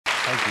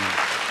Thank you.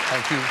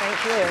 Thank you.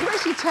 Thank you. It was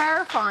actually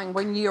terrifying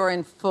when you were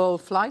in full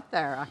flight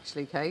there,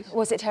 actually, Kate.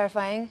 Was it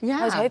terrifying?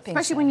 Yeah, I was hoping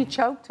especially so. when you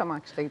choked him,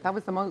 actually. That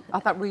was the most...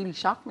 That really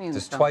shocked me in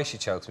There's the film. twice she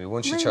choked me.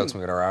 Once she Really? choked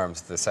me with her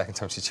arms, the second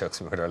time she choked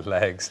me with her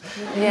legs.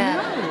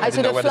 Yeah. I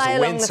sort know of whether to fly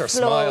along wince the or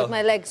floor smile. with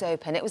my legs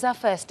open. It was our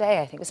first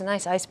day, I think. It was a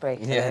nice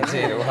icebreaker. Yeah,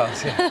 indeed it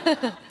was,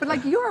 yeah. But,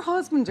 like, your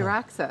husband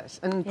directs it,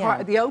 and part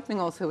of the opening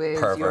also is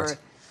Pervert.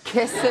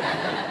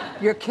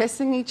 you're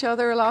kissing each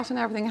other a lot and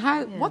everything.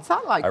 What's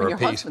that like when your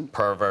husband...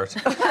 pervert.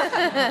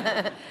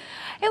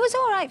 It was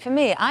all right for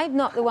me. I'm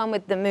not the one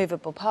with the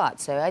movable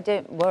parts, so I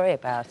don't worry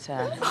about...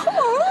 That's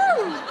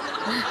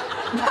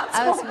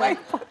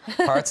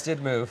Parts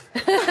did move.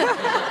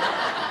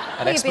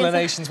 And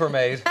explanations were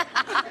made.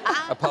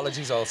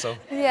 Apologies also.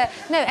 Yeah.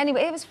 No,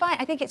 anyway, it was fine.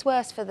 I think it's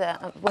worse for the...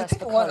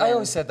 I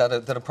always said that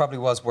it probably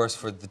was worse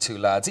for the two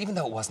lads, even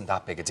though it wasn't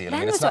that big a deal. I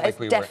mean, it's not like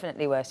we were...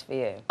 definitely worse for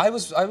you. I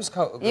was a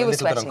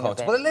little bit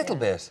uncomfortable. A little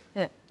bit.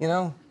 Yeah. You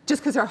know?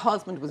 Just because her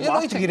husband was You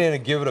watching. like to get in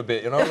and give it a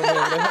bit, you know what I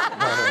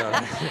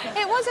mean?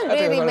 No. It wasn't I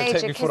really don't wanna major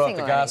take my foot off kissing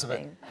the or gas a bit.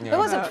 anything. Yeah. There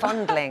wasn't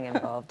fondling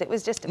involved. It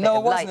was just a bit No,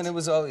 of it wasn't, light.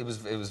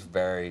 and it was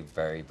very,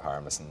 very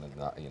harmless and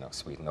not, you know,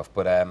 sweet enough.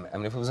 But I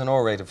mean, if it was an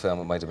R-rated film,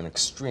 it might have been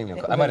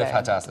extremely. I might have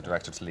had to ask the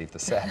director to leave the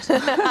set.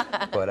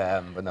 but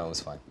no, it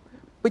was fine.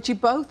 But you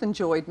both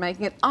enjoyed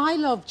making it. I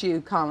loved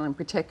you, Colin, in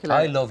particular.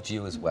 I loved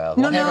you as well.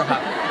 No,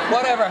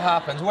 Whatever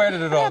happened, where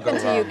did it all go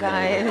What happened wrong? to you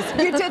guys?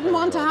 You didn't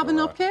want to have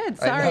enough kids.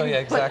 Sorry. I know, yeah,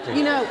 exactly. But,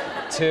 you know...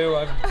 2,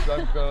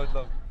 I'm good.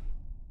 Look.